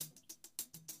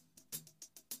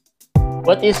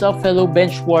What is up, fellow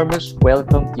bench warmers?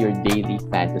 Welcome to your daily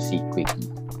fantasy quickie.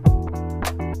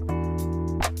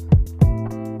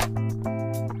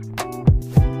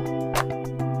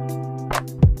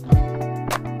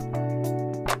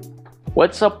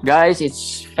 What's up, guys?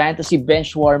 It's Fantasy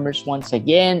Bench Warmers once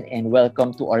again, and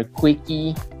welcome to our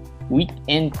quickie,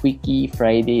 weekend quickie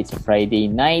Friday. It's a Friday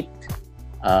night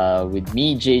with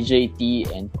me,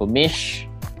 JJT, and Komish.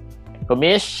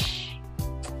 Komish,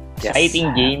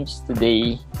 exciting games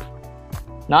today.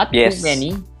 Not too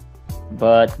many,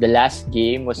 but the last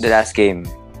game was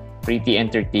pretty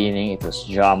entertaining. It was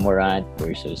Ja Morant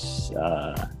versus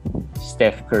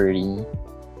Steph Curry.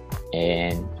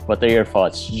 And what are your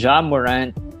thoughts? Ja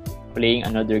Morant playing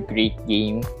another great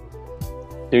game.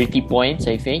 30 points,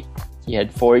 I think. He had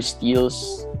 4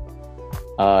 steals.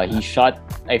 He shot,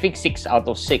 I think, 6 out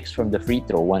of 6 from the free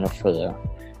throw. One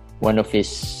of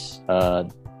his,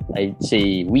 I'd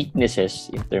say, weaknesses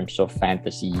in terms of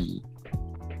fantasy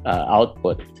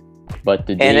output. But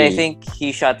today, and I think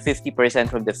he shot 50%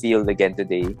 from the field again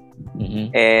today.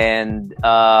 Mm-hmm. And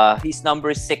he's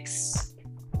number 6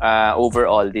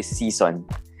 overall this season.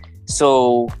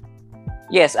 So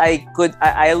yes, I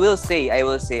will say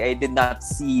I did not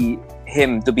see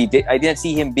him I didn't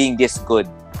see him being this good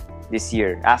this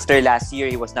year. After last year,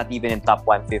 he was not even in top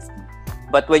 150.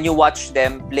 But when you watch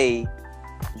them play,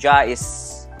 Ja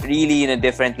is really in a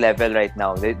different level right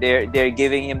now. They're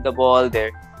giving him the ball.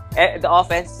 The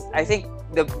offense. I think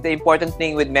the important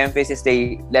thing with Memphis is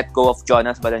they let go of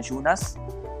Jonas Valanciunas.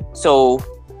 So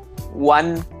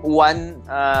the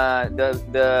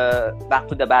back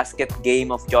to the basket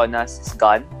game of Jonas is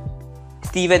gone.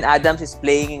 Steven Adams is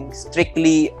playing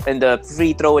strictly in the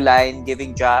free throw line,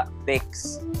 giving Ja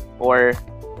picks, or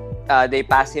they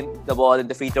pass him the ball in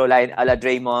the free throw line a la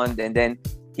Draymond, and then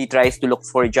he tries to look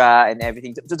for Ja and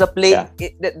everything. So the play,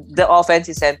 the offense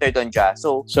is centered on Ja.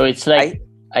 So it's like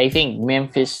I think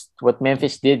what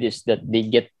Memphis did is that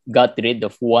they got rid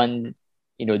of one.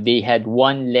 They had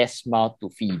one less mouth to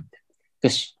feed.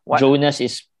 Because Jonas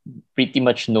is pretty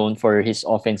much known for his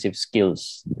offensive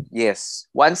skills. Yes.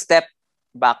 1 step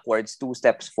backwards, 2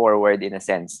 steps forward in a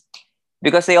sense.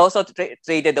 Because they also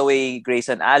traded away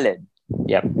Grayson Allen.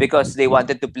 Yeah. Because they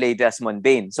wanted to play Desmond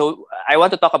Bane. So I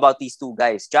want to talk about these 2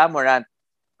 guys. Ja Morant,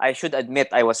 I should admit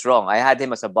I was wrong. I had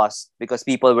him as a bust because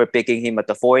people were picking him at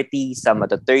the 40s, some at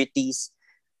the 30s.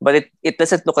 But it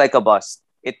doesn't look like a bust.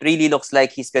 It really looks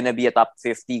like he's going to be a top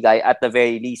 50 guy, at the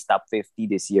very least top 50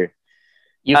 this year.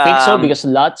 You think so? Because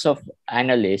lots of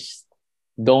analysts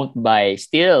don't buy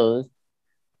the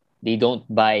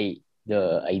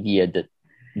idea that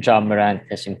Ja Morant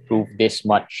has improved this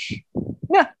much.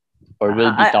 Yeah. Or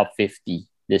will be top 50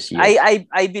 this year.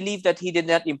 I believe that he did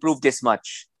not improve this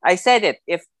much. I said it.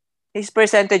 If his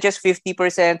percentage is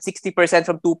 50%, 60%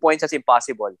 from 2 points, that's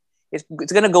impossible. It's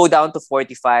going to go down to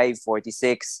 45,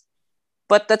 46.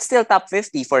 But that's still top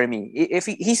 50 for me. If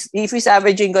he's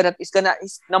averaging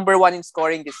he's number 1 in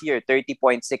scoring this year,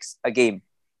 30.6 a game.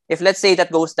 If let's say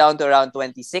that goes down to around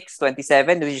 26,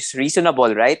 27, which is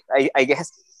reasonable, right? I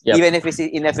guess even if it's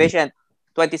inefficient,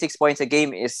 26 points a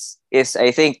game is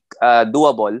I think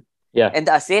doable. Yeah. And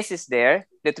the assist is there,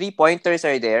 the 3-pointers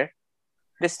are there.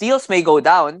 The steals may go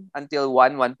down until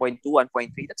 1, 1.2,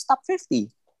 1.3. That's top 50.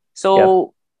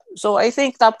 So I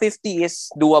think top 50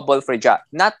 is doable for Ja.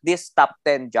 Not this top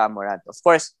 10 Ja Morant. Of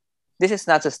course, this is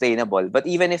not sustainable. But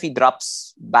even if he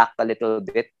drops back a little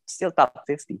bit, still top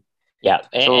 50. Yeah.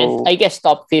 And I guess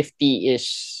top 50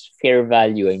 is fair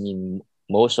value. I mean,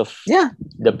 most of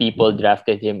the people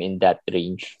drafted him in that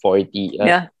range, 40.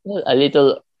 A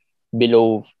little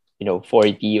below,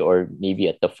 40 or maybe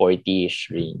at the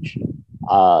 40-ish range.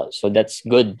 So that's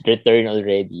good return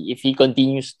already. If he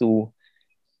continues to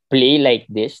play like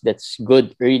this, that's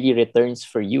good early returns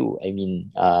for you. I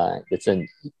mean, I'm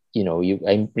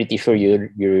pretty sure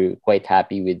you're quite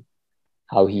happy with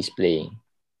how he's playing.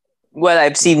 Well,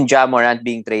 I've seen Ja Morant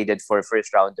being traded for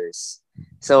first rounders,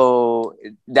 so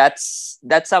that's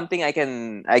something I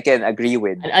can agree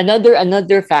with.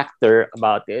 Another factor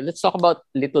about it. Let's talk a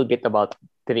little bit about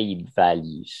trade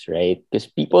values, right? Because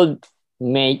people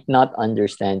may not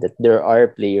understand that there are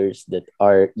players that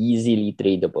are easily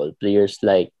tradable. Players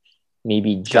like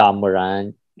maybe Ja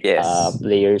Morant,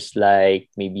 players like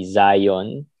maybe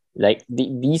Zion, like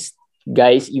these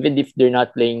guys, even if they're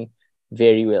not playing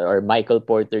very well, or Michael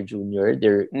Porter Jr.,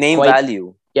 they're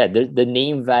value. Yeah, the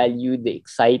name value, the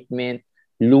excitement.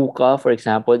 Luka, for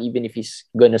example, even if he's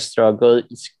gonna struggle,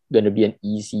 it's gonna be an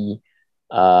easy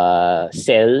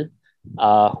sell.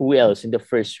 Who else in the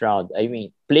first round? I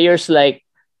mean, players like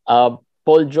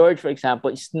Paul George, for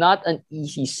example, it's not an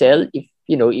easy sell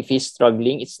if he's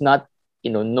struggling. It's not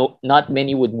not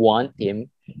many would want him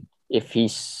if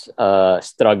he's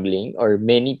struggling, or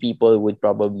many people would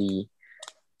probably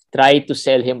try to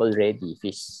sell him already if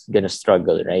he's gonna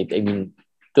struggle, right? I mean,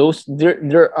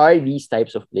 there are these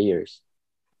types of players.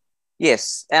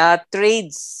 Yes.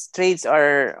 Trades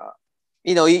are,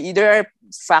 there are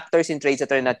factors in trades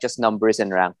that are not just numbers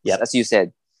and ranks, Yep. as you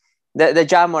said. The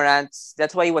Ja Morant,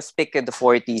 that's why he was picked in the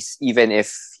 40s, even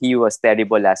if he was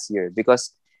terrible last year,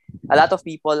 because a lot of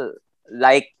people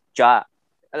like Ja.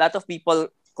 A lot of people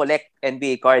collect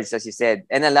NBA cards, as you said,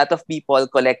 and a lot of people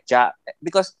collect Ja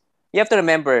because you have to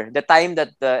remember the time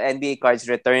that the NBA cards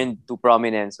returned to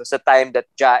prominence was the time that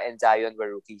Ja and Zion were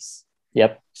rookies.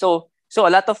 Yep. So a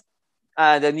lot of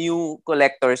the new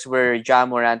collectors were Ja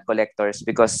Morant collectors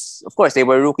because, of course, they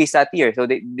were rookies that year, so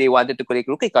they wanted to collect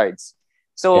rookie cards.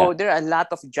 So there are a lot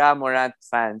of Ja Morant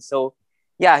fans. So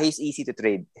yeah, he's easy to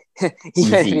trade.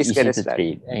 Even if he's Easy gonna to start.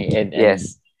 trade, and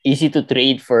Yes. easy to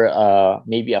trade for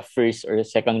maybe a first or a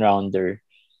second rounder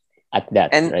at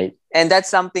that, And right? and that's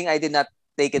something I did not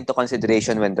take into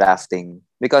consideration when drafting,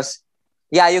 because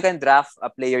yeah, you can draft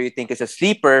a player you think is a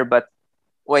sleeper, but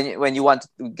when you want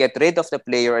to get rid of the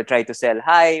player or try to sell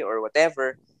high or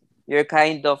whatever, you're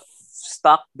kind of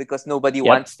stuck because nobody Yep.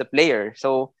 wants the player.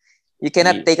 So you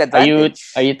cannot take Are you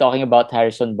advantage. talking about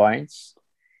Harrison Barnes?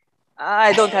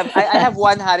 I don't have I have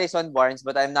one Harrison Barnes,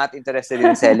 but I'm not interested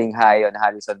in selling high on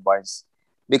Harrison Barnes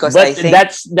because I But think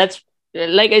that's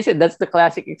like I said, that's the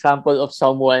classic example of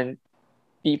someone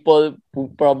people who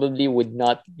probably would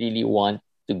not really want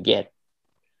to get.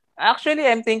 actually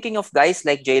I'm thinking of guys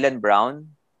like Jalen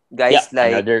Brown, Yeah, guys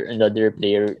like another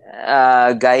player.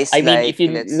 guys I mean, if like, you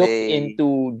let's look say,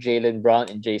 into Jalen Brown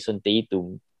and Jason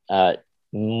Tatum,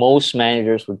 most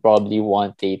managers would probably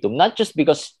want Tatum, not just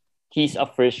because he's a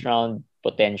first round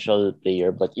potential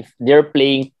player, but if they're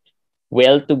playing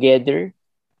well together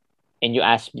and you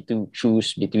ask me to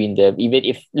choose between them, even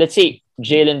if, let's say,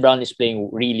 Jalen Brown is playing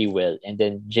really well and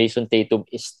then Jason Tatum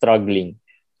is struggling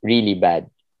really bad,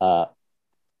 uh,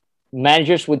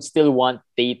 managers would still want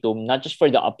Tatum, not just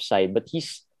for the upside, but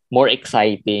he's more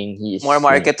exciting. more He's,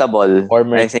 marketable. more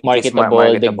I think he's more marketable.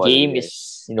 The marketable. game Yes.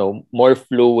 is, more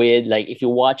fluid. Like if you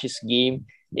watch his game,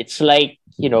 it's like,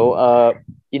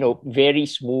 very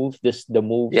smooth. The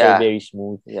moves are Yeah. very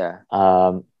smooth. Yeah.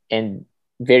 And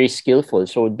very skillful.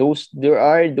 So there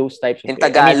are those types of In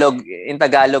players. I mean,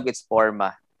 Tagalog, it's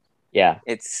forma. yeah.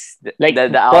 It's Like the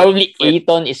probably outfit.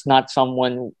 Aiton is not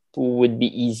someone who would be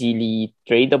easily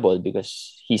tradable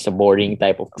because he's a boring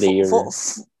type of player.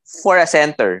 For a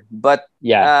center, but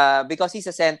Yeah. because he's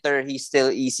a center, he's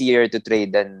still easier to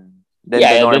trade than Yeah, the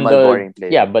yeah, then normal boring player.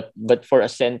 yeah, but for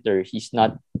a center, he's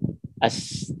not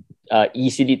as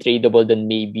easily tradable than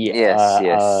maybe Yes,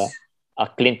 yes. a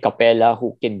Clint Capella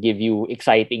who can give you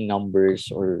exciting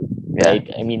numbers, or Yeah. right.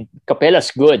 I mean,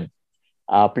 Capella's good.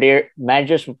 Player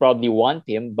managers would probably want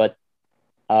him, but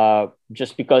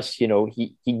just because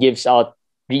he gives out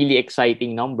really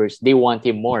exciting numbers, they want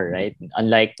him more, right?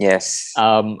 Yes.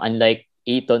 Unlike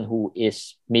Aiton, who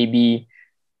is maybe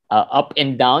up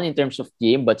and down in terms of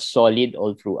game, but solid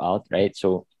all throughout, right?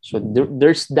 So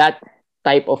there's that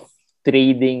type of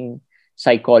trading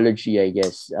psychology, I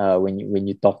guess. When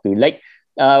you talk to, like,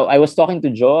 I was talking to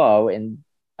Joao, and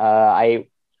I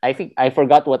think I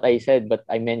forgot what I said, but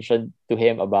I mentioned to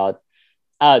him about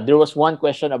there was one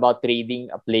question about trading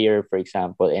a player, for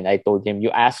example, and I told him,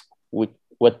 you ask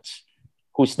what's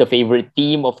who's the favorite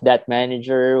team of that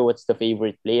manager, what's the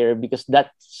favorite player, because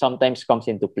that sometimes comes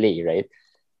into play, right?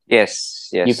 Yes.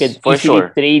 Yes. You can for easily sure.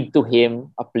 trade to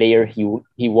him a player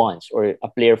he wants, or a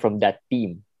player from that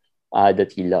team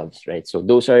that he loves, right? So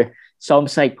those are some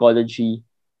psychology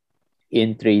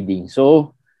in trading.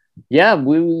 So yeah,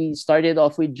 we started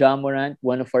off with Ja Morant,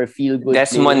 one of our feel good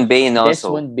Desmond players. Bain also.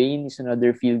 Desmond Bain is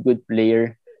another feel good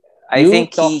player. I You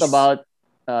think talked he's about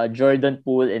Jordan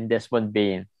Poole and Desmond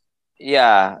Bain.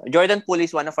 yeah. Jordan Poole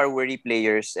is one of our worry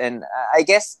players, and I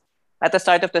guess at the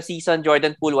start of the season,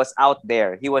 Jordan Poole was out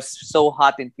there. He was so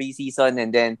hot in preseason,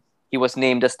 and then he was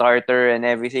named the starter and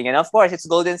everything. And of course, it's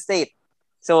Golden State,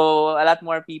 so a lot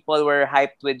more people were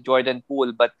hyped with Jordan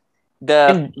Poole. But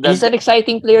And he's an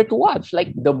exciting player to watch.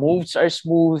 Like the moves are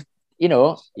smooth, he's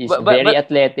but but very but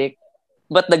athletic.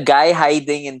 but the guy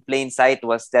hiding in plain sight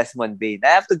was Desmond Bain.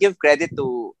 I have to give credit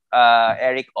to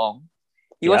Eric Ong.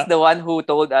 He was Yeah. the one who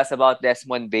told us about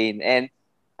Desmond Bain. And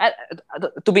uh,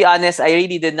 to be honest, I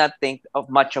really did not think of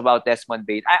much about Desmond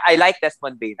Bain. I like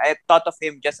Desmond Bain. I thought of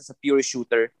him just as a pure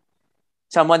shooter,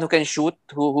 someone who can shoot,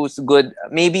 who's good,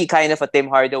 maybe kind of a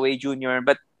Tim Hardaway Jr.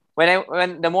 But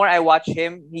when the more I watch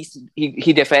him,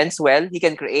 he defends well. He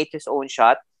can create his own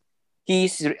shot.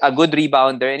 He's a good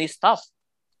rebounder and he's tough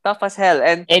as hell.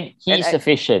 And And he's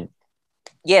efficient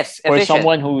yes, for efficient.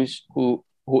 someone who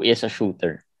is a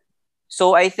shooter.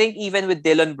 So I think even with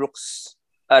Dylan Brooks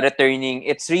returning,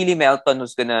 it's really Melton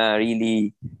who's gonna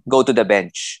really go to the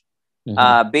bench.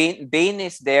 Mhm. Bain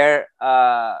is there.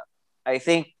 I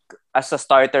think as a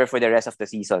starter for the rest of the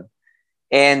season.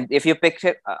 And if you pick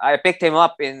him, I picked him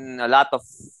up in a lot of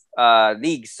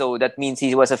leagues, so that means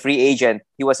he was a free agent.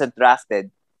 He wasn't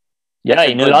drafted. Yeah,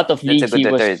 in a lot of That's a leagues good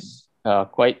return.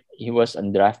 he was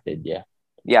undrafted. Yeah.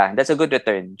 Yeah, that's a good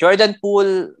return. Jordan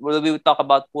Poole, will we talk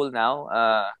about Poole now?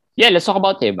 Yeah, let's talk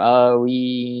about him.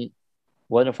 We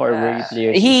One of our worry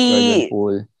players is Jordan He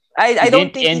Poole. I He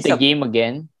don't didn't think end he's the a game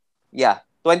again. yeah,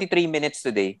 23 minutes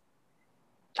today.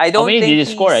 I How don't many did think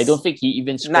he score? I don't he's think he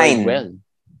even scored nine. well,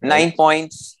 right? 9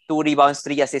 points, 2 rebounds,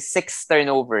 3 assists, 6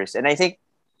 turnovers. And I think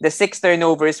the 6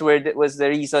 turnovers was the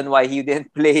reason why he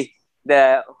didn't play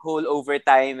the whole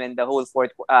overtime and the whole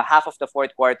half of the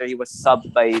fourth quarter. He was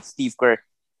subbed by Steve Kerr.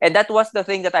 And that was the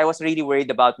thing that I was really worried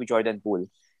about with Jordan Poole.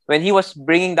 When he was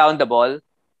bringing down the ball,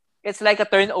 it's like a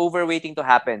turnover waiting to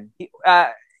happen.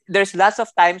 There's lots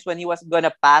of times when he was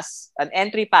gonna pass an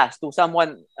entry pass to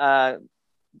someone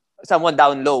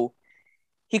down low.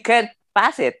 He can't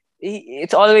pass it.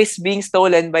 It's always being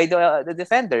stolen by the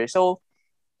defender. So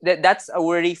that's a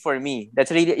worry for me.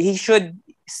 That's really he should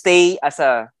stay as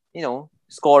a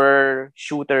scorer,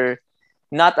 shooter,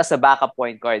 not as a backup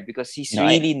point guard because he's No,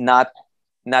 really not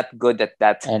good at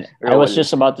that and I was role.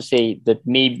 just about to say that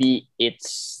maybe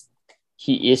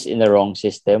he is in the wrong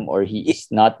system or he Y- is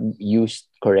not used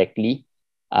correctly.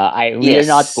 We are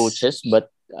not yes, coaches, but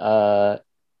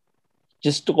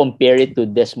just to compare it to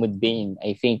Desmond Bain,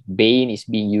 I think Bain is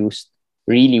being used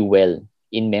really well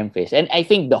in Memphis, and I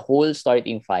think the whole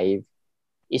starting five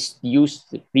is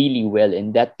used really well,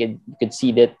 and that you can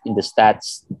see that in the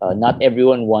stats. Not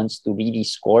everyone wants to really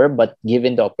score, but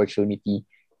given the opportunity,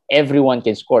 everyone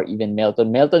can score. Even Melton.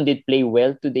 Melton did play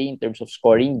well today in terms of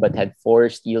scoring, but had 4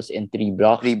 steals and 3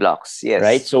 blocks. 3 blocks.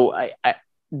 Right, Yes. so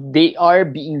they are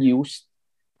being used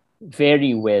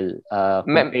very well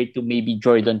Mem- compared to maybe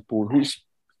Jordan Poole, who is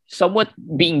somewhat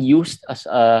being used as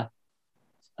a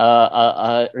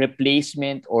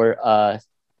replacement or a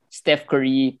Steph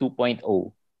Curry 2.0.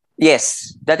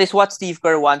 yes, that is what Steve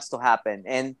Kerr wants to happen,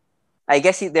 and I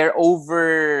guess they're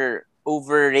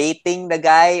overrating the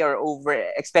guy or over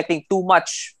expecting too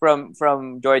much from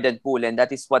Jordan Poole, and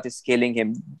that is what is killing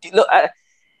him. Look,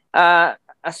 uh,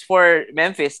 as for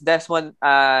Memphis, that's one.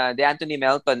 The Anthony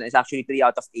Melton is actually 3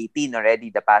 out of 18 already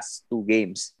the past 2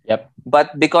 games. Yep.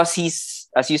 But because he's,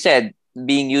 as you said,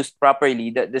 being used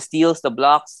properly, the steals, the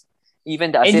blocks,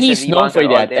 even the And assists and he's known rebounds for are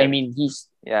all that. I there. mean,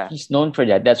 Yeah. he's known for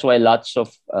that. That's why lots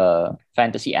of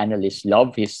fantasy analysts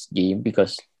love his game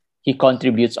because he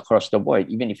contributes across the board.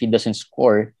 Even if he doesn't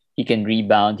score, he can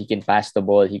rebound, he can pass the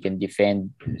ball, he can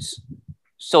defend.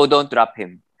 So don't drop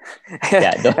him.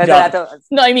 Yeah, don't That's a drop. lot of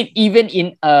No, I mean even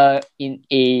in a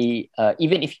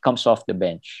even if he comes off the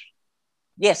bench,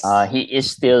 yes. he is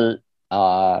still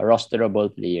a rosterable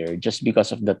player just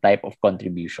because of the type of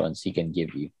contributions he can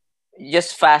give you.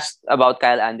 Just fast about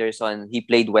Kyle Anderson. He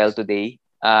played well today.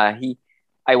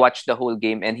 I watched the whole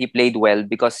game and he played well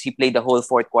because he played the whole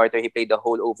fourth quarter. He played the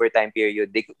whole overtime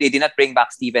period. They did not bring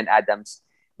back Steven Adams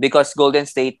because Golden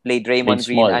State played Played Draymond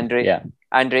Green, small, yeah.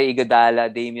 Andre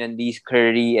Iguodala, Damian Lee,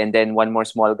 Curry, and then one more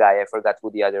small guy. I forgot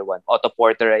who the other one. Otto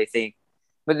Porter, I think.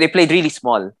 But they played really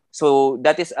small. So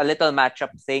that is a little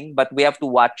matchup thing. But we have to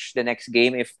watch the next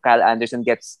game if Kyle Anderson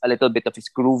gets a little bit of his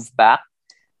groove back.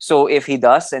 So if he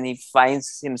does and he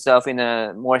finds himself in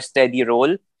a more steady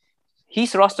role,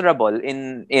 he's rosterable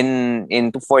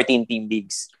in 14 team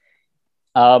leagues.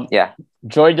 Um, Yeah.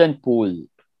 Jordan Poole,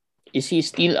 is he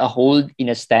still a hold in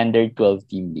a standard 12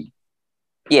 team league?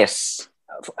 Yes.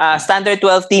 Standard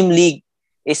 12 team league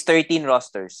is 13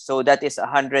 rosters. So that is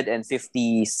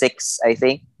 156, I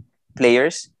think,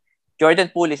 players. Jordan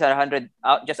Poole is 100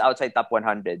 just outside top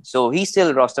 100. So he's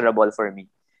still rosterable for me.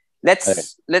 Okay.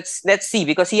 Let's see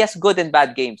because he has good and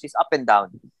bad games. He's up and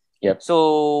down. Yep.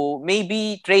 So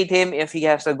maybe trade him if he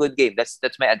has a good game. That's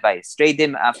my advice. Trade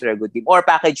him after a good game or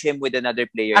package him with another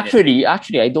player in a trade.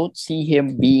 Actually, I don't see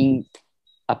him being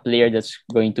a player that's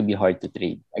going to be hard to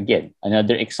trade. Again,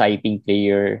 another exciting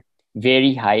player,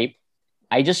 very hype.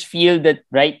 I just feel that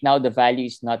right now the value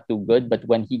is not too good, but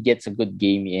when he gets a good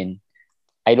game in,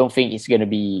 I don't think it's gonna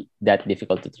be that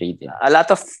difficult to trade him. A lot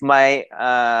of my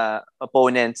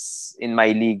opponents in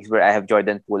my leagues where I have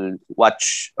Jordan Poole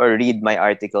watch or read my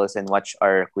articles and watch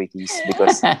our quickies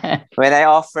because when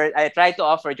I tried to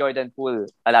offer Jordan Poole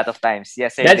a lot of times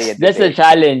yesterday and That's a today.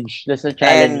 challenge. That's a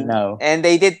challenge now. And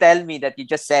they did tell me that you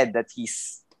just said that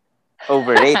he's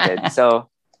overrated. So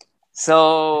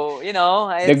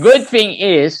The good thing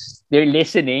is they're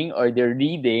listening or they're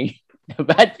reading. The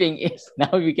bad thing is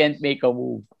now we can't make a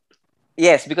move.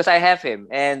 yes, because I have him,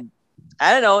 and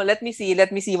I don't know. Let me see.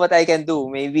 Let me see what I can do.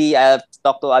 Maybe I'll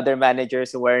talk to other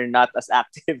managers who are not as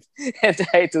active and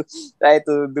try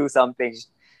to do something.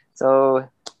 So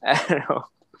I don't know.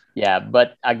 Yeah,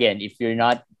 but again, if you're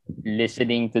not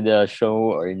listening to the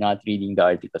show or not reading the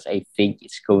articles, I think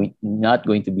it's not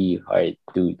going to be hard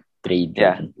to trade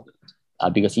Yeah. him.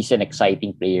 Because he's an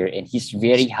exciting player and he's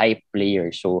very hype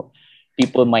player. So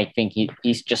people might think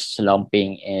he's just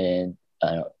slumping and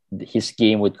his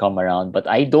game would come around. But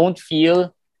I don't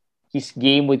feel his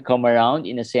game would come around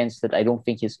in a sense that I don't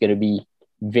think he's going to be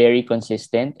very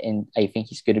consistent. And I think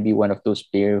he's going to be one of those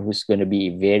players who's going to be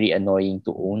very annoying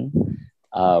to own.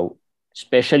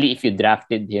 Especially if you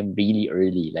drafted him really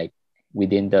early, like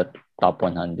within the top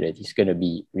 100, he's going to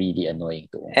be really annoying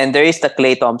to own. And there is the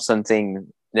Klay Thompson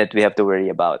thing that we have to worry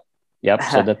about. Yep.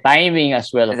 So the timing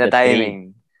as well of The the trade.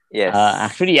 timing. Yes.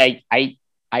 Actually,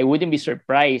 I wouldn't be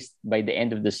surprised by the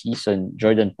end of the season,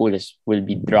 Jordan Poole will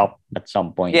be dropped at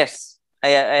some point. Yes.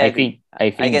 I agree.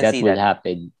 I think can that see will that.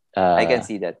 happen. I can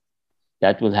see that.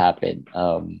 That will happen.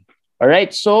 All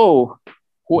right. So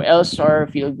who else are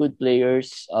feel good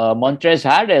players? Montrezl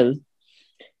Harrell.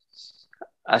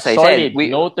 As I Solid. said, we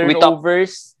No we talked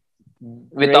turnovers.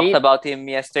 we talked about him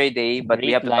yesterday, but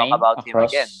we have to talk about him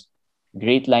again.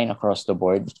 Great line across the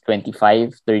board.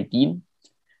 25-13.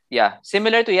 Yeah,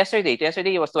 similar to yesterday.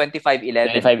 Yesterday it was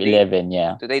 25-11. 25-11,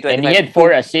 yeah. Today 25. And he had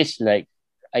 4 assists, like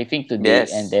I think today,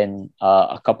 Yes. and then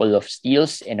a couple of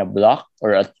steals and a block,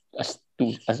 or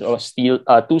two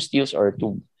steals or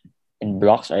 2 in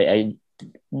blocks.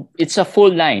 It's a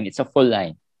full line. It's a full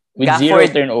line with Gafford, 0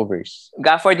 turnovers.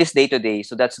 Gafford is day to day,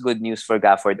 so that's good news for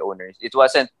Gafford owners. It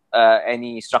wasn't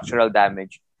any structural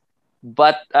damage.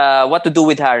 But what to do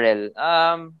with Harrell?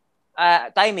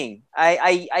 Timing.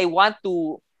 I want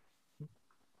to,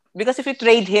 because if you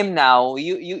trade him now,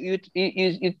 you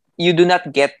do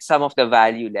not get some of the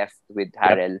value left with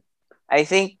Harrell. Yep. I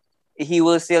think he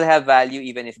will still have value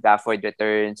even if Gafford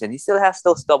returns and he still has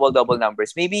those double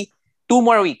numbers. Maybe 2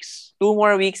 more weeks,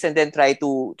 and then try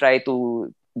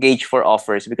to gauge for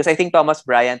offers, because I think Thomas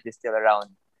Bryant is still around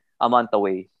a month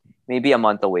away, maybe a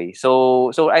month away.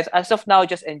 So as of now,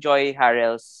 just enjoy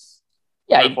Harrell's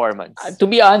performance. To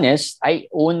be honest, I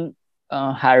own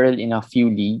Harrell in a few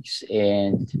leagues,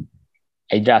 and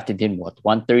I drafted him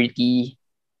 130,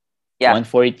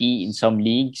 140 in some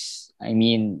leagues. I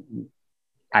mean,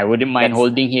 I wouldn't mind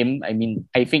holding him. I mean,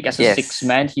 I think as a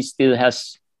 6-man, he still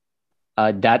has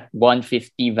that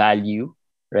 150 value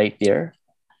right there.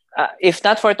 If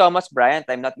not for Thomas Bryant,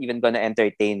 I'm not even gonna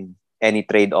entertain any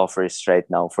trade offers right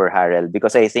now for Harrell,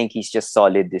 because I think he's just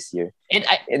solid this year. And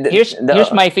here's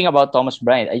my thing about Thomas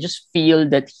Bryant. I just feel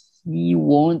that he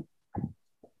won't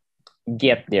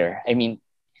get there. I mean,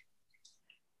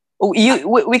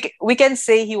 we can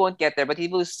say he won't get there, but he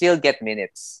will still get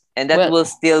minutes, and that will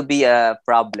still be a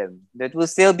problem.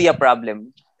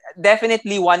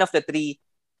 Definitely, one of the 3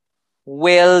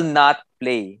 will not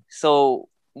play. So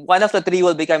one of the 3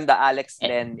 will become the Alex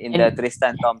Len in the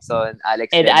Tristan Thompson,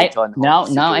 Alex Len.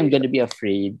 Now I'm going to be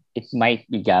afraid it might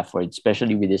be Gafford,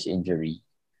 especially with this injury.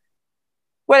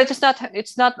 Well,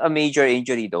 it's not a major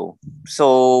injury though.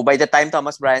 So by the time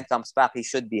Thomas Bryant comes back, he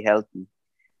should be healthy.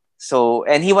 So,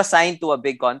 and he was signed to a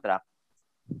big contract.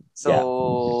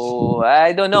 So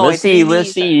I don't know. We'll see.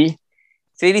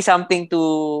 It's really something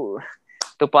to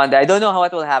ponder. I don't know how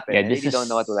it will happen. I really don't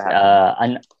know what will happen.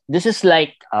 And this is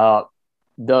like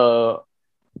the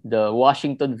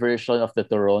Washington version of the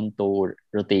Toronto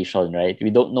rotation, right?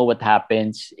 We don't know what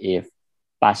happens if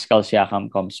Pascal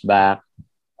Siakam comes back.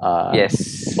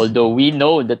 Yes. Although we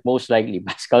know that most likely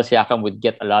Pascal Siakam would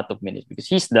get a lot of minutes because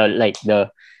he's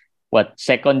the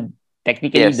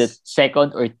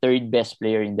second or third best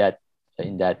player in that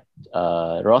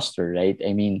roster, right?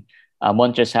 I mean,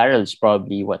 Montrezl Harrell is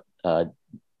probably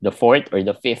the 4th or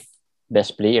the 5th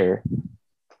best player.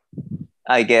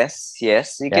 I guess,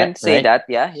 yes. You can say that.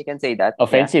 Yeah, you can say that.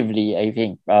 Offensively, I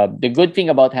think. The good thing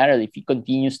about Harrell, if he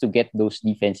continues to get those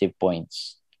defensive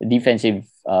points, defensive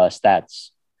stats,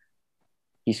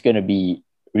 he's going to be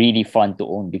really fun to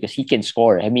own because he can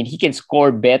score. I mean, he can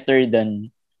score better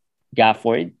than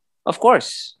Gafford. Of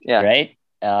course. Yeah. Right?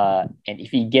 And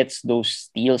if he gets those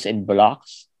steals and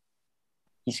blocks,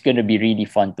 he's gonna be really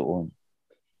fun to own.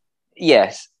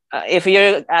 Yes. If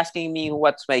you're asking me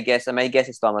what's my guess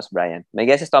is Thomas Bryant. My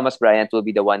guess is Thomas Bryant will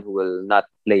be the one who will not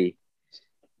play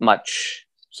much.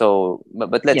 So,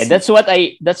 but let's Yeah, see. that's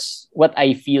what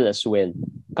I feel as well.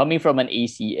 Coming from an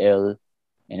ACL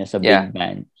and as a Yeah. big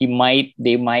man,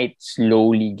 they might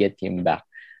slowly get him back.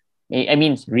 I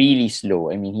mean, really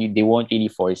slow. I mean, they won't really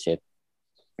force it.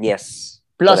 Yes.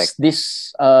 Plus, Correct.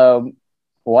 this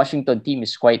Washington team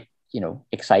is quite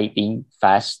exciting,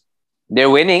 fast. They're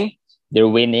winning. They're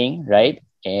winning, right?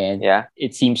 And Yeah.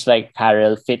 it seems like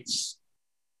Harrell fits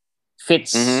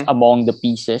Mhm. among the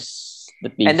pieces.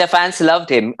 And the fans loved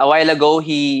him. A while ago,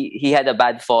 he had a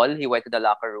bad fall. He went to the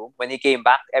locker room. When he came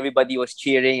back, everybody was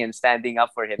cheering and standing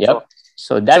up for him. Yep.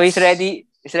 So So that's he's ready.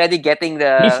 He's already getting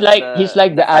he's like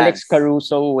the the Alex fans.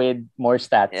 Caruso with more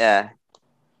stats. Yeah.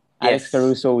 Alex Yes.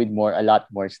 Caruso with a lot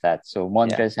more stats. So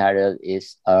Montrezl Harrell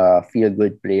is a feel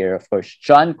good player, of course.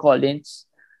 John Collins.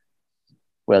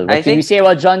 Well, what I can we think say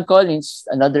about John Collins?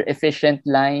 Another efficient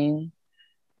line.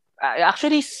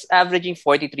 actually he's averaging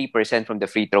 43% from the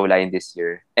free throw line this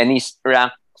year, and he's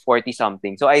ranked 40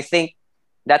 something. So I think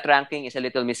that ranking is a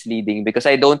little misleading because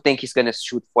I don't think he's gonna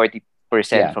shoot 40%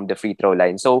 Yeah. from the free throw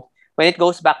line. So when it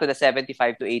goes back to the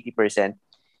 75 to 80%,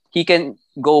 he can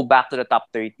go back to the top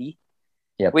 30,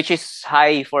 Yep. which is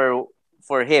high for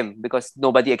him because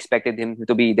nobody expected him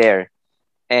to be there.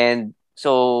 And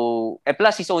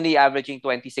plus he's only averaging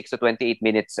 26 to 28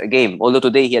 minutes a game, although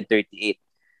today he had 38.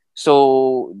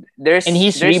 So And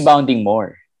he's there's rebounding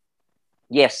more.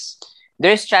 yes,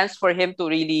 there's chance for him to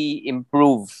really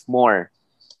improve more.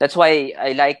 That's why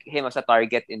I like him as a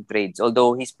target in trades.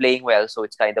 Although he's playing well, so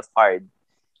it's kind of hard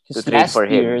to trade for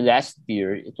him. Last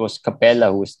year, it was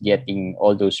Capella who was getting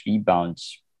all those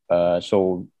rebounds.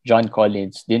 So John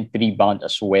Collins didn't rebound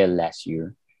as well last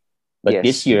year. But Yes.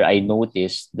 this year, I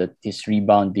noticed that his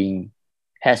rebounding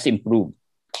has improved.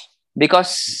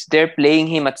 Because they're playing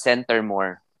him at center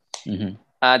more. Mm-hmm.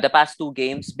 The past two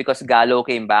games, because Gallo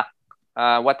came back,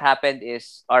 what happened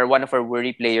is one of our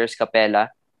worry players,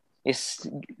 Capella, is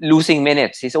losing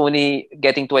minutes. He's only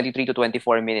getting 23 to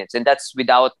 24 minutes, and that's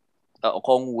without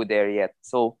Okongwu there yet.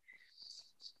 So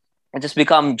it just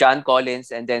become John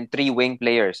Collins and then three wing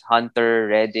players, Hunter,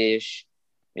 Reddish,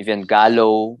 even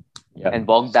Gallo, Yep. and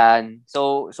Bogdan.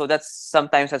 So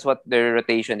that's what their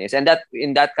rotation is. And that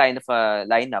in that kind of a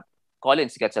lineup,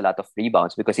 Collins gets a lot of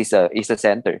rebounds because he's a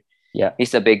center. Yeah.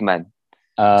 He's a big man.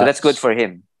 So that's good for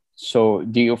him. So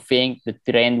do you think the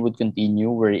trend would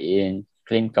continue wherein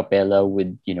Clint Capella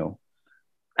would,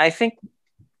 I think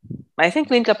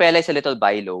Clint Capella is a little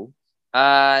buy low.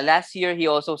 Last year he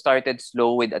also started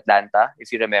slow with Atlanta,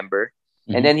 if you remember.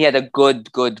 Mhm. And then he had a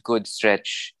good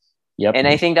stretch. Yep. And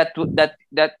I think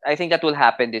that will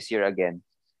happen this year again.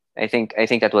 I think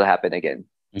that will happen again.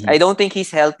 Mhm. I don't think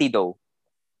he's healthy though,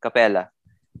 Capella.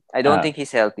 I don't Ah. think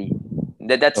he's healthy.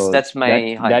 That's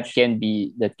my hunch.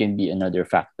 That can be another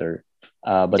factor.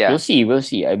 But Yeah. we'll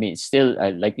see. I mean, it's still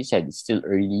like we said, it's still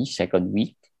early, second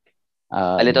week.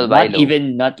 A little not low.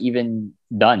 even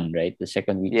done, right? The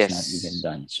second week is not Yes. even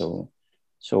done. So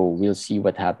we'll see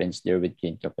what happens there with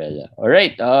Clint Capella. All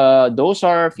right. Those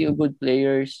are feel good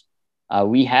players.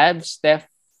 We have Steph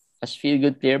as feel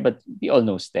good player, but we all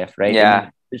know Steph, right? Yeah. I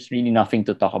mean, there's really nothing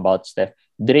to talk about Steph.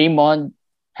 Draymond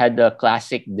had the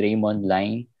classic Draymond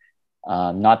line.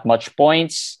 Not much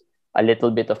points, a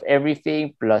little bit of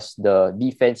everything, plus the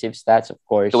defensive stats, of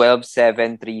course. 12,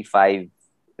 7, 3, 5.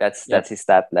 That's his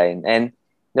stat line. And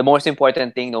the most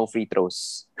important thing, no free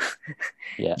throws.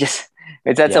 Yeah.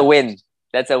 That's a win.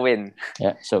 That's a win.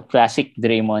 Yeah. So classic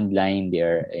Draymond line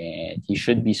there, and he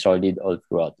should be solid all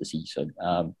throughout the season.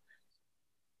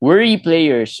 Worry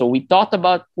players. So we talked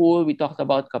about Poole, we talked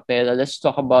about Capella. Let's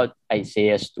talk about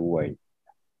Isaiah Stewart.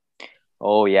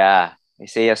 Oh yeah.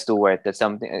 Isaiah Stewart. That's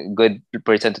something a good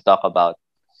person to talk about.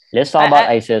 Let's talk about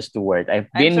Isaiah Stewart.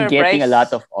 I've been getting a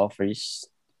lot of offers.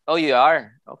 Oh, you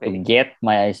are? Okay. To get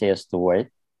my Isaiah Stewart.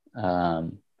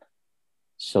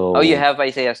 So you have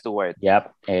Isaiah Stewart.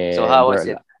 Yep. So how was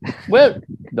it? Well,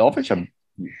 the offers are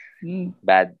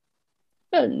bad.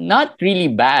 Well, not really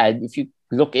bad if you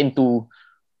look into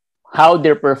how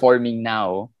they're performing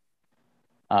now.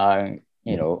 Of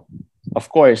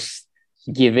course,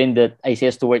 given that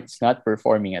Isaiah Stewart is not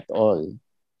performing at all,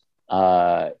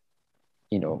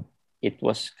 it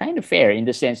was kind of fair in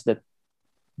the sense that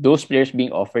those players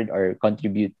being offered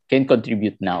can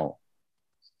contribute now.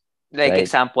 Like, right?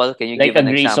 Example, can you give an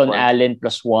example? Grayson Allen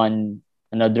plus one,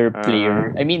 another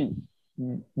player. I mean,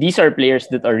 these are players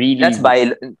that are That's really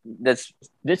buy. That's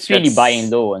that's really buying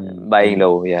that's low on buying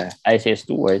low. Yeah. Isaiah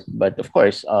Stewart. But of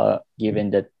course,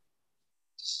 given that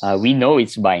we know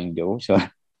it's buying low, so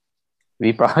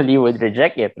we probably would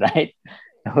reject it, right?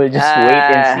 We'll just wait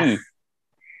and Uh see.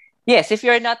 yes. If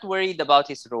you're not worried about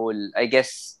his role, I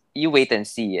guess you wait and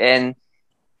see. And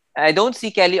I don't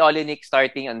see Kelly Olynyk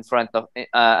starting in front of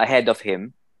ahead of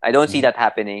him. I don't see Mhm. that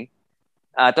happening.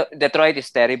 Detroit is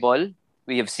terrible.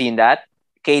 We have seen that.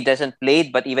 Cade doesn't play,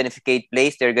 but even if Cade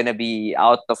plays, they're gonna be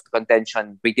out of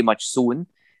contention pretty much soon.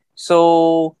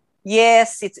 So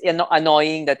yes, it's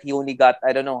annoying that he only got,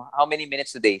 I don't know how many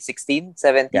minutes today, 16, Yeah,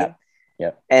 17.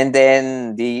 yeah, And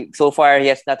then the so far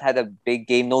he has not had a big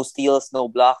game, no steals, no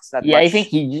blocks, not yeah. I think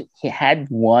much. he had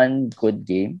one good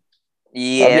game,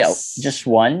 probably Yes. just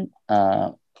one.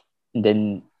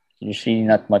 Then there's really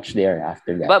not much there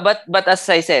after that. But as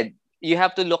I said, you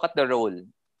have to look at the role.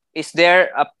 Is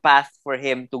there a path for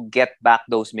him to get back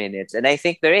those minutes? And I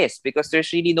think there is, because there's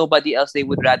really nobody else they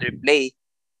would rather play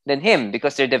than him,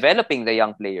 because they're developing the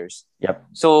young players. Yep.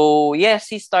 So yes,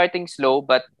 he's starting slow,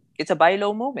 but it's a buy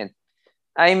low moment.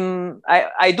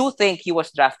 I do think he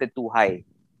was drafted too high.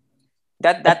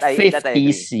 That At that I that I agree.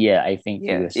 50s, yeah, I think he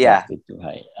Yeah, was yeah, drafted too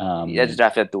high. that's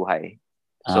drafted too high.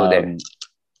 So there,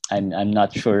 Um, I'm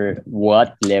not sure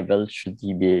what level should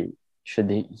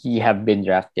he have been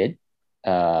drafted.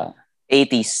 Uh,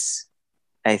 80s,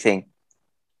 I think.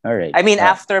 all right. I mean,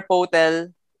 after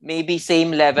Potel, maybe same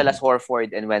level as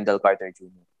Horford and Wendell Carter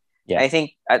Jr. Yeah. I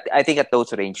think at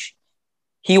those range.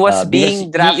 He was Because being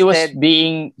drafted.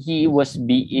 he was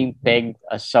being pegged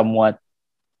as somewhat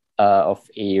of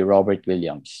a Robert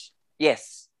Williams.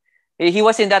 Yes. He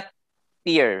was in that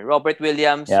tier. Robert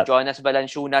Williams, Yeah. Jonas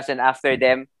Valanciunas, and after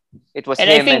them, it was And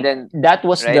I him, and think then that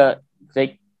was right the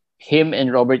like him and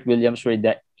Robert Williams were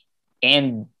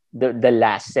the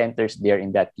last centers there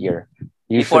in that year.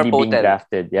 before Usually being Potel.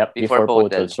 drafted, yep, Before before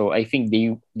Potel. Potel. So I think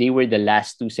they were the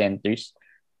last two centers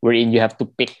wherein you have to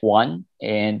pick one.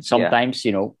 And Yeah. sometimes,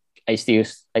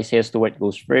 Isaiah Stewart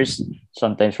goes first.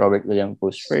 Sometimes Robert Williams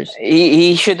goes first.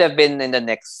 He should have been in the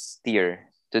next tier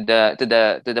to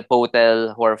the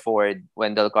Potel, Horford,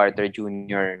 Wendell Carter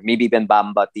Jr., maybe even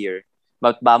Bamba tier.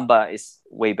 But Bamba is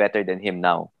way better than him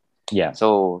now. Yeah.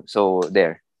 So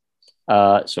there.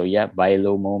 So yeah, buy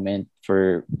low moment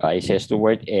for Isaiah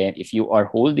Stewart. And if you are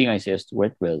holding Isaiah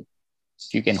Stewart, well,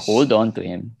 if you can hold on to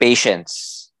him,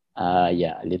 Patience.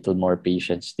 yeah, a little more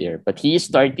patience there. But he is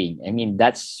starting. I mean,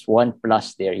 that's one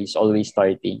plus there. He's always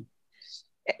starting.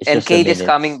 It's And just the Cade is minutes.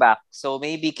 coming back. So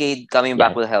maybe Cade coming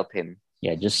back will help him.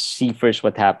 Yeah, just see first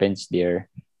what happens there.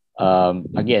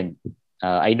 Again,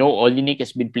 I know Olinik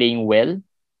has been playing well.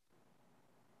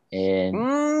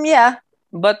 And Yeah.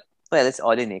 But well, it's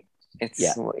Olinik. It's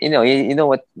yeah, you know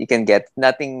what you can get.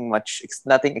 Nothing much,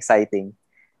 nothing exciting.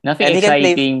 nothing And he can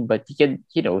play. exciting, but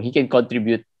he can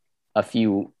contribute a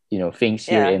few, things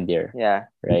here Yeah. and there. Yeah.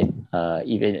 Right?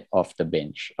 Even off the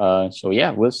bench. So yeah,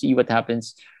 we'll see what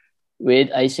happens with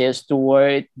Isaiah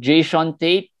Stewart. Jason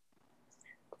Tate.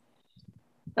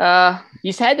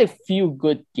 He's had a few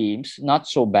good games, not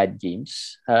so bad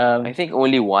games. I think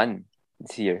only one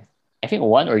this year. I think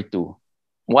one or two.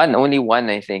 Only one,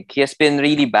 I think. He has been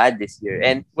really bad this year.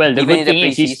 And Well, the even good in the thing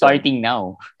is he's preseason. starting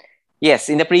now. Yes,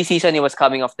 in the preseason he was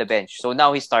coming off the bench. So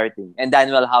now he's starting. And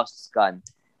Daniel House is gone.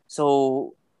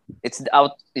 So it's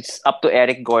up to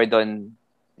Eric Gordon,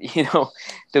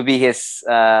 to be his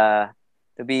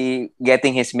to be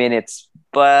getting his minutes.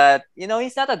 But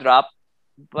he's not a drop,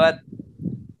 but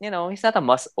he's not a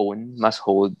must own, must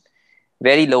hold.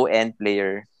 Very low end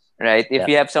player, right? If Yeah.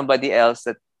 you have somebody else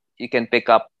that you can pick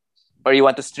up, or you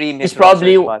want to stream It's his roster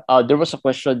probably spot. there was a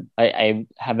question I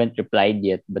haven't replied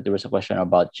yet, but there was a question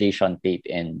about Jason Tate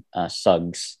and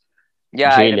Suggs.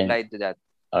 Yeah, I Jalen. replied to that.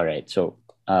 All right. So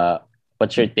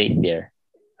what's your take there?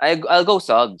 I'll go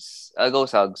Suggs.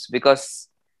 Because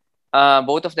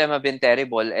both of them have been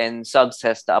terrible, and Suggs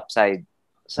has the upside.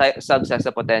 Suggs has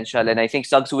the potential, and I think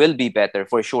Suggs will be better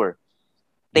for sure.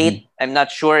 Tate, I'm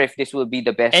not sure if this will be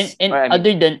the best. And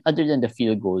other than the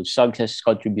field goal, Suggs has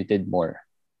contributed more.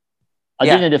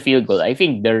 Other than the field goal, I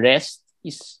think the rest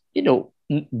is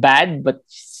bad, but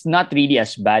it's not really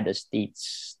as bad as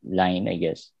Tate's line, I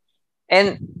guess.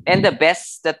 And the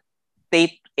best that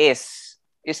Tate is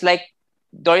like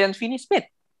Dorian Finney-Smith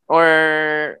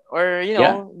or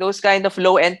those kind of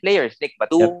low end players like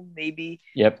Batum maybe.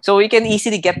 Yep. So you can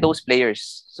easily get those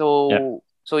players. So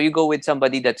you go with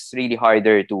somebody that's really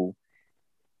harder to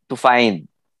find,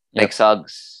 like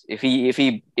Suggs. If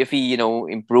he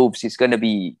improves, it's gonna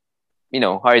be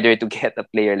harder to get a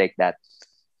player like that.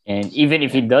 And even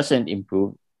if he doesn't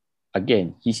improve,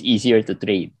 again, he's easier to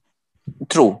trade,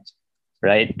 True.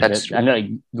 right? That's true. I know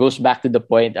it goes back to the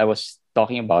point I was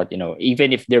talking about.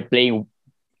 Even if they're playing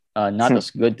not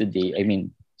as good today, I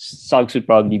mean, Suggs would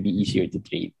probably be easier to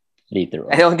trade later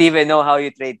I on. don't even know how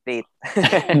you trade Tate.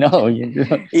 No,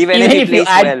 Even if he plays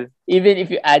well. even if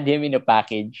you add him in a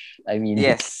package, I mean,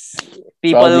 Yes.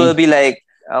 People will probably, be like,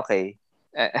 okay,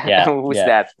 yeah, who's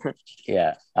yeah, that?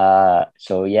 yeah.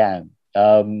 So yeah.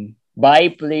 Buy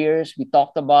players. We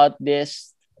talked about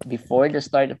this before the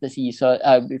start of the season.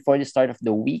 Before the start of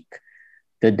the week.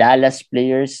 The Dallas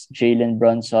players: Jalen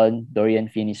Brunson, Dorian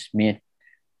Finney-Smith,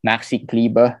 Maxi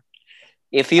Kleber.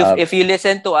 If you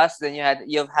listen to us, then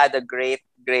you've had a great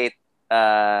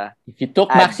If you took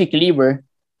ad Maxi Kleber,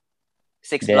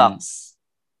 six then, blocks.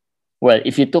 well,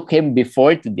 if you took him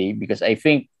before today, because I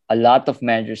think a lot of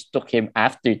managers took him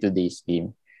after today's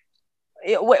game.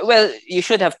 Well, you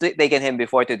should have taken him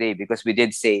before today because we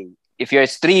did say if you're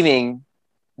streaming,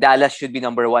 Dallas should be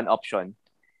number one option.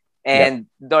 Yep. And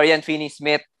Dorian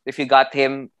Finney-Smith, if you got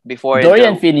him before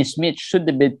Dorian Finney-Smith should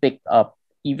have been picked up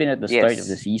even at the start of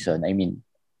the yes, season. I mean,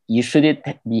 you shouldn't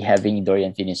be having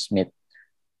Dorian Finney-Smith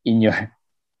in your,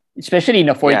 especially in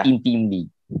a yeah, 14-team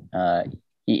league.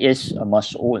 He is a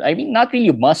must-own. I mean, not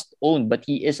really must-own, but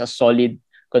he is a solid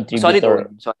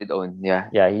contributor. solid own, yeah.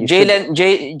 Yeah, you should.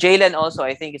 Jalen also,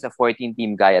 I think, is a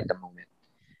 14-team guy at the moment.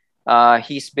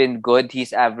 He's been good.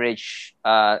 He's averaged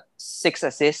 6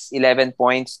 assists, 11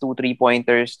 points, 2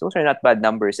 3-pointers. Those are not bad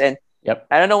numbers. And Yep.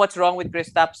 I don't know what's wrong with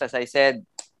Kristaps. As I said,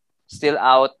 still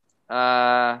out.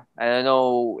 I don't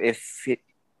know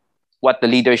what the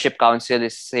leadership council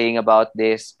is saying about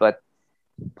this, but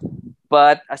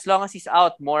as long as he's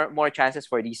out, more chances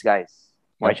for these guys.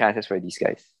 More Yep. chances for these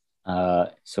guys.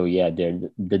 So yeah, they're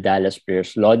the Dallas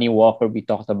players. Lonnie Walker, we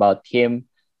talked about him.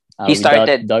 He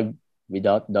started.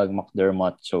 Without Doug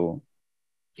McDermott, so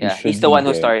Yeah, he's the one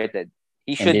who there. started.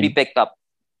 He should be picked up.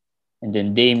 And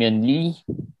then Damian Lee,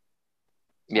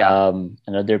 yeah,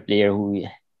 another player who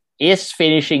is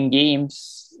finishing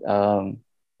games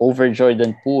over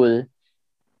Jordan Poole.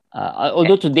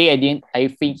 Although today I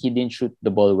think he didn't shoot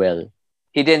the ball well.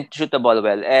 He didn't shoot the ball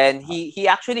well, and he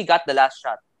actually got the last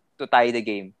shot to tie the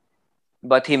game,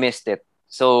 but he missed it.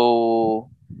 So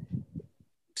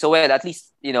well, at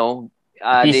least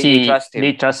they trust him.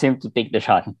 They trust him to take the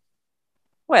shot.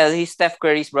 Well, he's Steph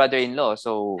Curry's brother-in-law,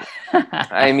 so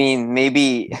I mean,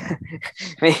 maybe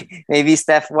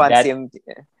Steph wants him.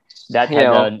 That had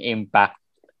an impact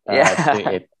to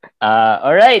it.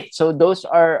 All right, so those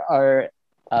are our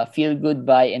feel good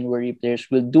buy and worry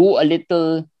players. We'll do a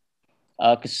little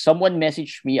because someone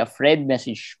messaged me, a friend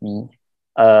messaged me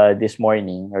this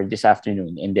morning or this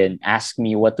afternoon, and then asked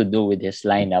me what to do with his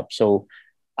lineup. So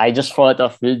I just thought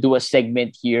of we'll do a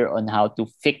segment here on how to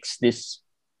fix this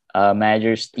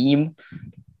manager's team,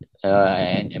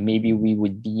 and maybe we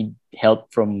would need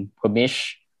help from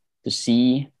Komish to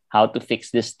see how to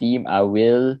fix this team. I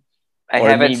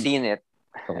haven't seen it.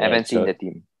 I haven't seen the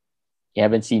team. You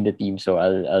haven't seen the team, so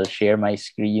I'll share my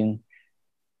screen.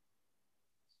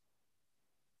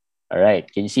 All right,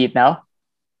 can you see it now?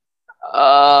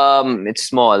 It's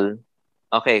small.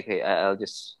 Okay. I'll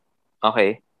just.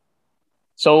 Okay.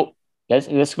 So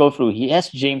let's go through. He has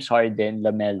James Harden,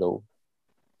 LaMelo,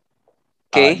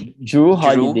 okay, Drew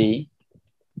Holiday,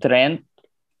 Trent,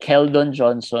 Keldon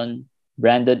Johnson,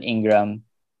 Brandon Ingram,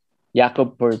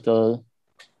 Jakob Poeltl,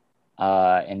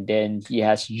 and then he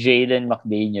has Jalen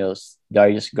McDaniels,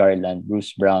 Darius Garland,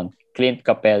 Bruce Brown, Clint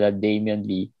Capella, Damian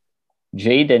Lee,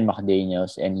 Jaden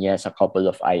McDaniels, and he has a couple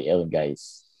of IL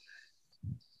guys.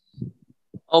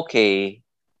 Okay.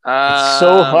 It's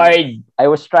so hard. I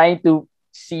was trying to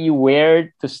see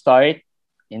where to start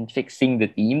in fixing the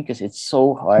team because it's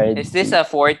so hard. Is this a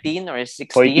 14 or a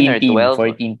 16 or 12?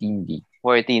 14 team league.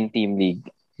 14 team league.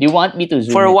 Do you want me to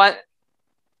zoom for it? One?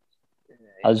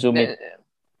 I'll zoom it.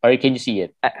 Or can you see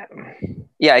it?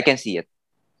 Yeah, I can see it.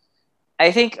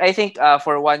 I think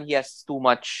for one, he has too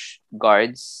much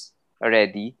guards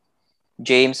already.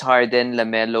 James Harden,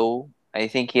 LaMelo. I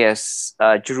think he has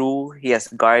Drew. He has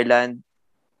Garland.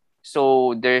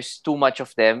 So there's too much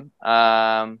of them.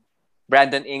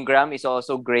 Brandon Ingram is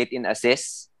also great in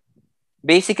assists.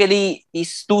 Basically,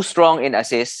 he's too strong in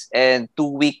assists and too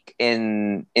weak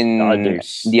in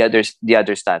the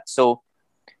other stats. So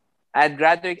I'd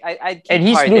rather I'd keep and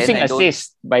he's Harden. losing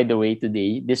assists, by the way,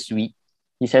 this week.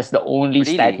 He says the only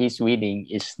stat he's winning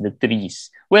is the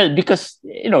threes. Well, because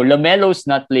LaMelo's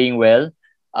not playing well.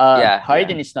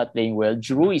 Harden is not playing well.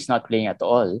 Drew is not playing at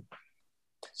all.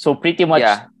 So pretty much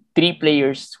three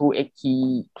players who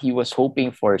he was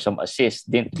hoping for some assists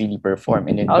didn't really perform.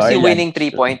 And then How's he Garland, winning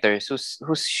 3-pointers?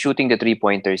 Who's shooting the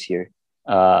 3-pointers here?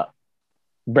 uh,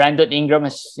 Brandon Ingram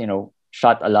has,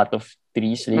 shot a lot of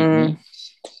threes lately.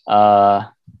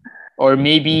 Or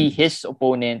maybe his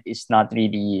opponent is not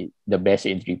really the best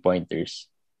in 3-pointers.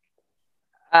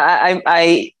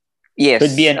 Yes.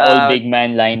 Could be an all big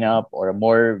man lineup or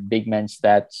more big man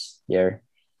stats there.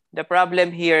 The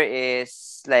problem here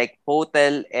is like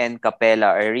Potel and Capella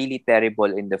are really terrible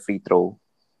in the free throw,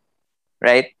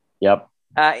 right? Yep.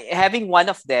 Having one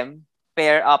of them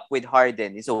pair up with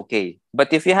Harden is okay,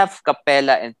 but if you have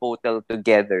Capella and Potel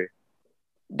together,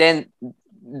 then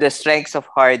the strengths of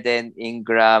Harden,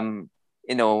 Ingram,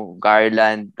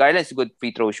 Garland's a good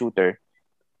free throw shooter.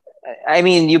 I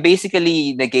mean, you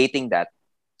basically negating that.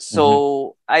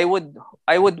 So I would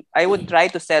try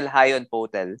to sell high on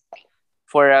Potel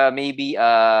for maybe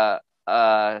a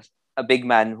big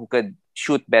man who could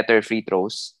shoot better free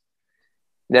throws.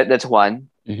 That's one.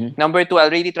 Number two,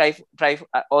 I'll really try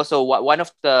also one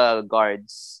of the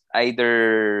guards.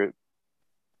 Either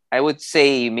I would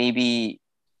say maybe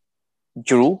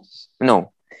Drew.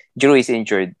 No, Drew is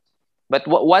injured. But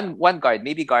one guard,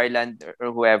 maybe Garland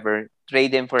or whoever,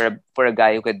 trade him for a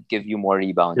guy who could give you more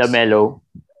rebounds. LaMelo.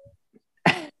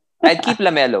 I'd keep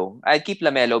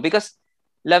LaMelo because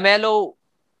LaMelo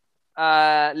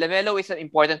is an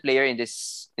important player in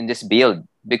this build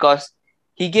because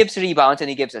he gives rebounds and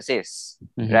he gives assists,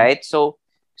 right? So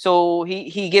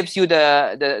he gives you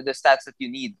the stats that you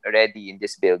need already in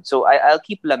this build. So I'll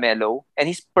keep LaMelo, and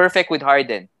he's perfect with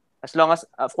Harden. As long as,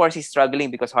 of course, he's struggling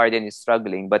because Harden is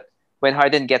struggling, but when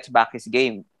Harden gets back his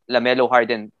game, LaMelo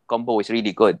Harden combo is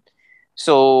really good.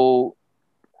 So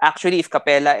actually, if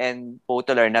Capella and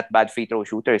Potel are not bad free throw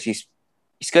shooters, he's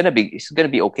gonna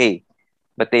be okay.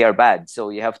 But they are bad,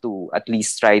 so you have to at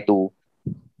least try to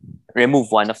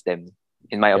remove one of them,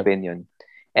 in my opinion.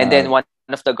 And then one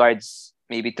of the guards,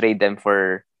 maybe trade them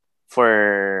for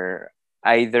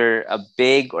either a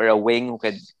big or a wing who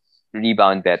could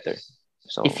rebound better.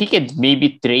 So if he could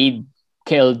maybe trade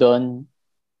Keldon,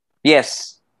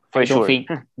 yes, for sure. I don't think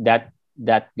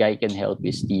that guy can help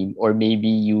his team, or maybe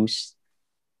use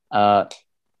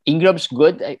Ingram's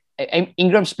good.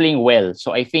 Ingram's playing well,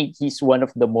 so I think he's one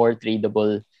of the more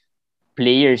tradable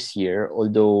players here.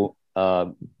 Although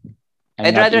I'd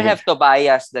rather have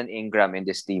Tobias than Ingram in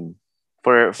this team.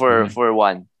 For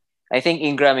one, I think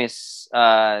Ingram is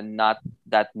not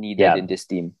that needed in this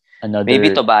team.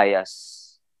 Maybe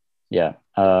Tobias. Yeah.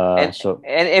 And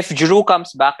if Drew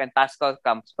comes back and Pascal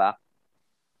comes back,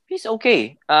 he's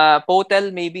okay.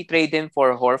 Potel, maybe trade him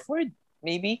for Horford.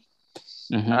 Maybe.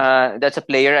 That's a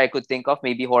player I could think of.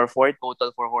 Maybe Horford,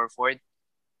 Potel for Horford.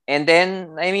 And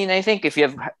then, I mean, I think if you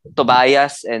have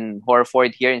Tobias and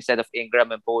Horford here instead of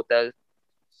Ingram and Potel,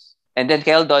 and then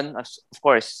Keldon, of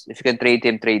course, if you can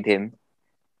trade him.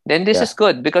 Then this is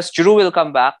good because Drew will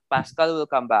come back, Pascal will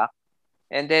come back,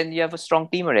 and then you have a strong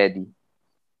team already.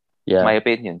 Yeah. My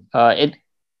opinion.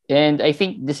 And I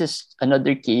think this is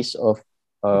another case of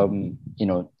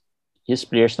his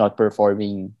players not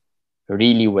performing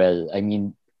really well. I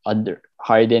mean,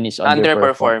 Harden is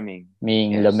underperforming.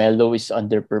 Yes. LaMelo is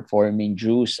underperforming.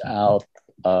 Drew's out.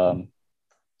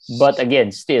 But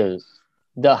again, still,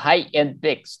 the high-end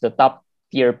picks, the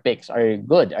top-tier picks are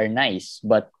good, are nice.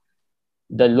 But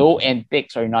the low-end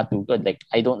picks are not too good. Like,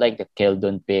 I don't like the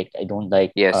Keldon pick. I don't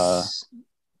like the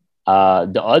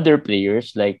other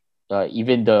players, like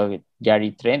even the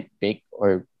Gary Trent pick,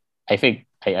 or I think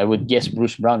I would guess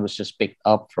Bruce Brown was just picked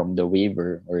up from the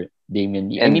waiver, or Damian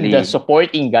Lee. I mean, the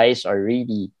supporting guys are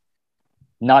really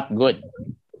not good.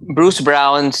 Bruce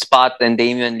Brown's spot and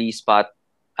Damian Lee's spot,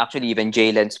 actually even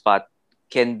Jalen's spot,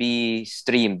 can be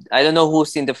streamed. I don't know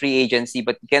who's in the free agency,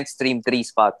 but you can stream 3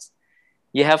 spots.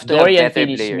 You have to Dorian have better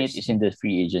Finney-Smith players. is in the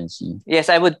free agency. Yes,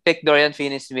 I would pick Dorian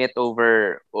Finney-Smith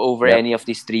over any of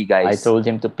these 3 guys. I told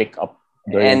him to pick up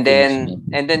Dorian Finney-Smith.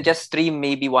 And then just stream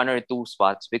maybe 1 or 2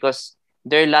 spots because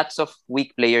there are lots of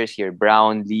weak players here.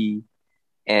 Brown, Lee,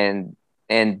 and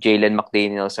Jalen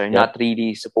McDaniels are not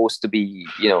really supposed to be,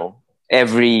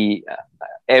 every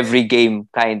game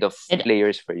kind of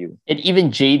players for you. And even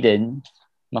Jaden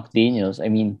McDaniels, I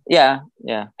mean, yeah,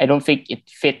 I don't think it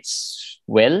fits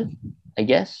well, I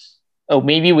guess. Oh,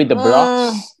 maybe with the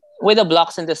blocks. With the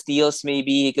blocks and the steals,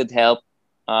 maybe he could help.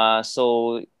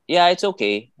 So yeah, it's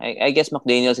okay. I guess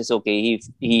McDaniels is okay.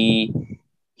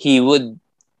 He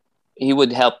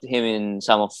would help him in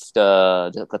some of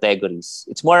the categories.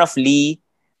 It's more of Lee,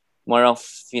 more of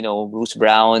Bruce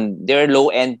Brown. They're low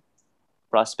end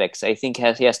prospects. I think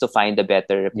he has to find a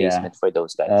better replacement for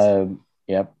those guys.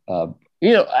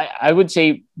 I would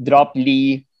say drop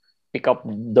Lee, pick up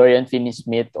Dorian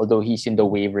Finney-Smith, although he's in the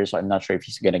waivers, so I'm not sure if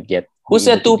he's gonna get. Who's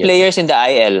the two players in the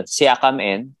IL? Siakam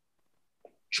and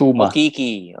Chuma.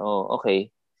 Okiki. Oh, okay.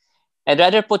 I'd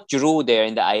rather put Drew there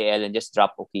in the IL and just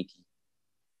drop Okiki.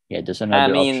 Yeah, there's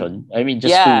another option. I mean,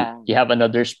 you have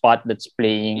another spot that's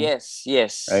playing.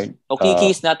 Yes. Right? Okiki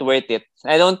is not worth it.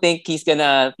 I don't think he's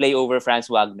gonna play over Franz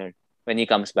Wagner when he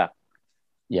comes back.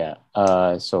 Yeah.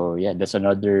 So yeah, that's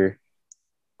another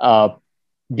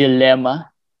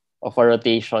dilemma of a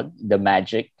rotation, the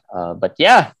Magic. But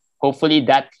yeah, hopefully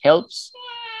that helps.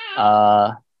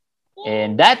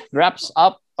 And that wraps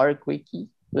up our quickie.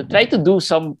 We'll try to do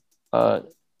some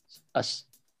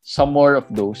more of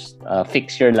those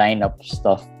fix your lineup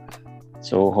stuff.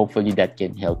 So hopefully that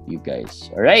can help you guys.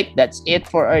 All right, that's it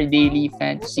for our daily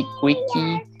fantasy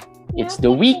quickie. It's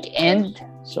the weekend,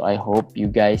 so I hope you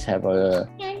guys have a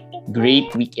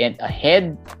great weekend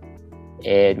ahead.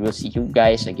 And we'll see you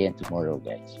guys again tomorrow,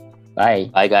 guys.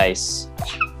 Bye. Bye, guys.